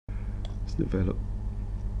Let's develop.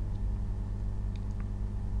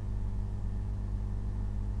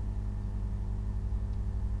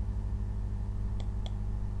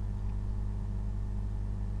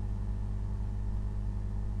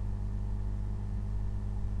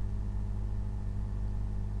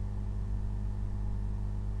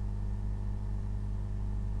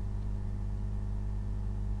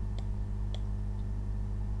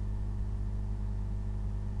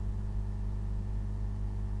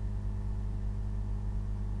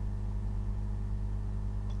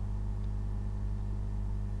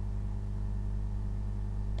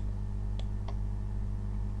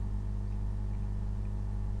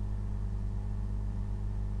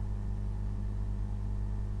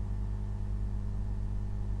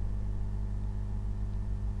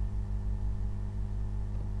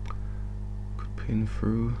 Pin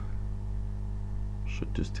through.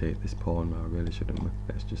 Should just take this pawn. I really shouldn't.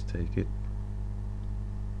 Let's just take it.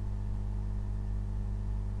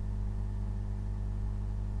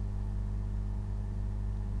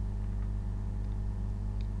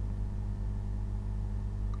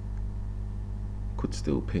 Could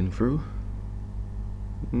still pin through.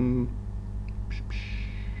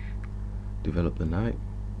 Develop the knight.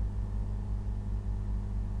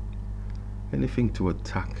 Anything to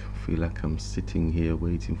attack. Feel like I'm sitting here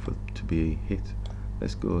waiting for to be hit.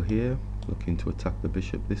 Let's go here, looking to attack the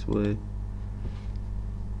bishop this way.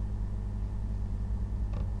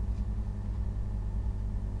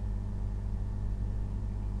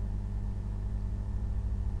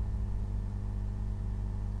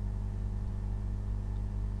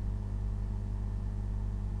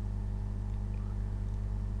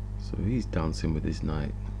 So he's dancing with his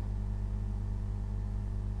knight.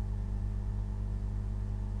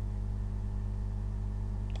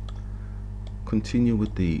 Continue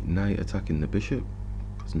with the knight attacking the bishop,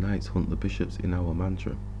 because knights hunt the bishops in our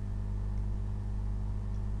mantra.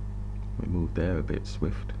 We move there a bit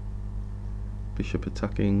swift. Bishop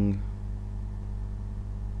attacking.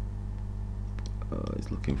 He's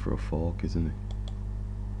looking for a fork, isn't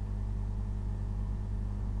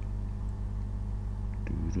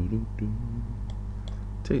he?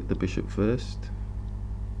 Take the bishop first.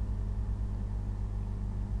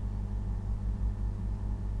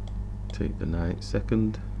 Take the knight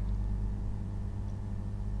second.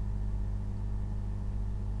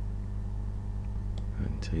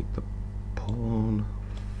 And take the pawn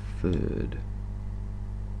third.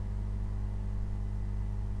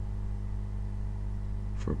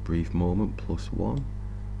 For a brief moment, +1.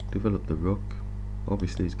 Develop the rook.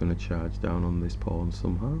 Obviously he's going to charge down on this pawn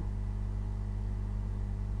somehow.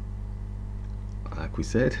 Like we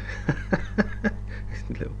said. It's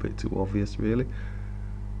a little bit too obvious really.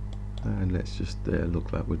 And let's just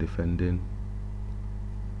look like we're defending.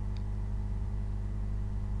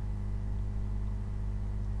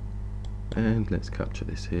 And let's capture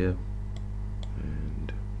this here.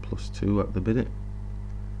 And +2 at the minute.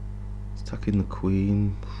 It's attacking the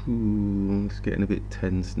queen. It's getting a bit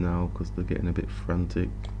tense now because they're getting a bit frantic.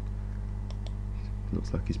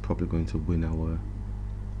 Looks like he's probably going to win our...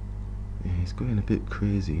 Yeah, he's going a bit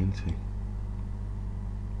crazy, isn't he?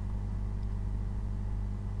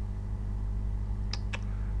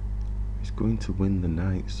 Going to win the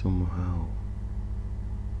knight somehow.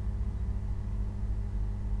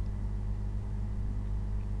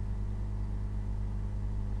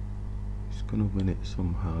 He's going to win it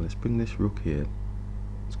somehow. Let's bring this rook here.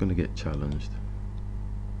 It's going to get challenged.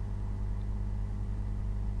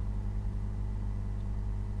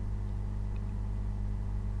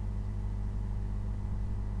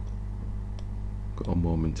 Got a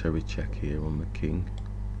momentary check here on the king.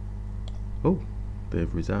 Oh,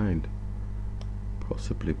 they've resigned.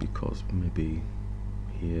 Possibly because maybe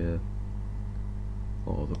here,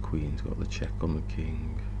 or the queen's got the check on the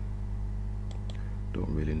king. Don't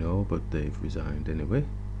really know, but they've resigned anyway.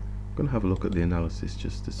 I'm going to have a look at the analysis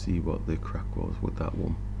just to see what the crack was with that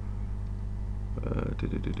one.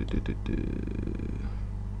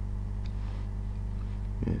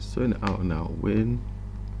 Yeah, so an out and out win.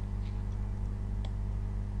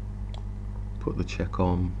 Put the check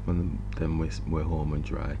on, and then we're home and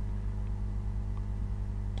dry.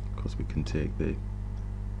 Because we can take the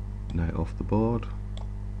knight off the board.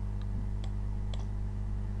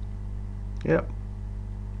 Yep,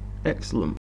 excellent.